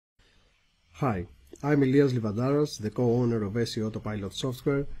Hi, I'm Elias Livadaras, the co-owner of SEOAutopilot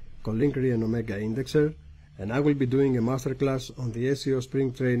software, Colinkry and Omega Indexer, and I will be doing a masterclass on the SEO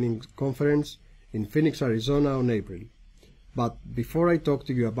Spring Training Conference in Phoenix, Arizona on April. But before I talk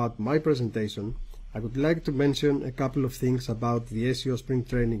to you about my presentation, I would like to mention a couple of things about the SEO Spring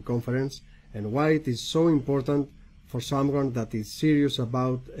Training Conference and why it is so important for someone that is serious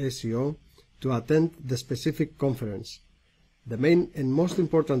about SEO to attend the specific conference. The main and most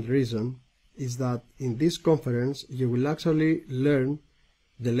important reason is that in this conference you will actually learn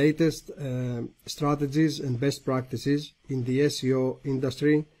the latest strategies and best practices in the SEO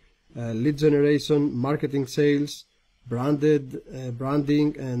industry, lead generation, marketing, sales,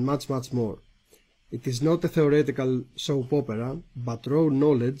 branding and much more. It is not a theoretical soap opera, but raw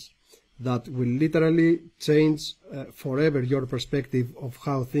knowledge that will literally change forever your perspective of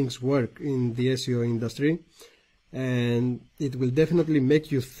how things work in the SEO industry, and it will definitely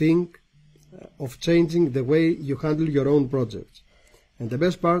make you think of changing the way you handle your own projects. And the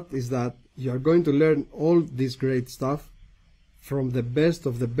best part is that you are going to learn all this great stuff from the best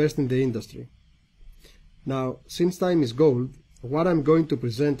of the best in the industry. Now, since time is gold, what I'm going to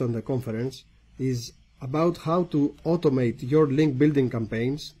present on the conference is about how to automate your link building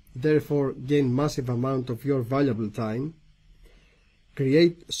campaigns, therefore gain massive amount of your valuable time,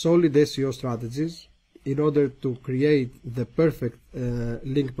 create solid SEO strategies in order to create the perfect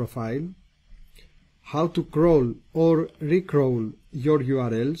link profile, how to crawl or recrawl your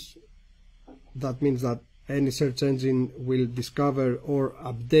URLs. That means that any search engine will discover or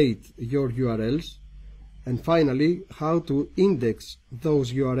update your URLs. And finally, how to index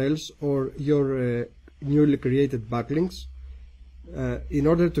those URLs or your newly created backlinks in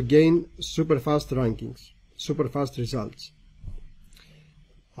order to gain super fast rankings, super fast results.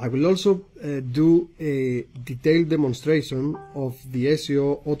 I will also do a detailed demonstration of the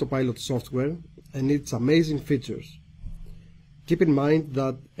SEOAutopilot software and its amazing features. Keep in mind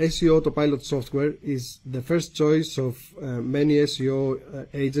that SEOAutopilot software is the first choice of many SEO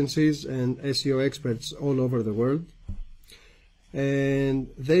agencies and SEO experts all over the world, and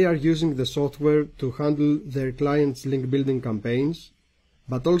they are using the software to handle their clients' link building campaigns,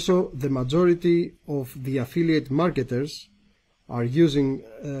 but also the majority of the affiliate marketers are using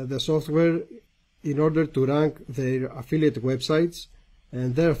the software in order to rank their affiliate websites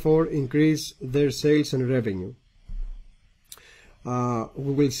and therefore increase their sales and revenue.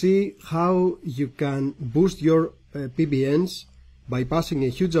 We will see how you can boost your PBNs by passing a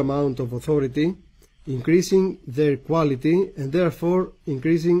huge amount of authority, increasing their quality and therefore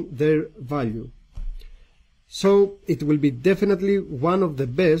increasing their value. So it will be definitely one of the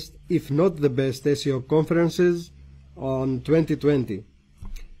best, if not the best, SEO conferences on 2020.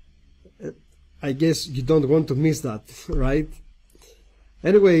 I guess you don't want to miss that, right?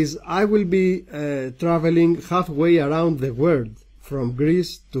 Anyways, I will be traveling halfway around the world from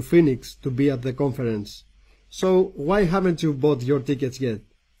Greece to Phoenix to be at the conference. So why haven't you bought your tickets yet?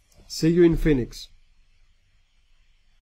 See you in Phoenix.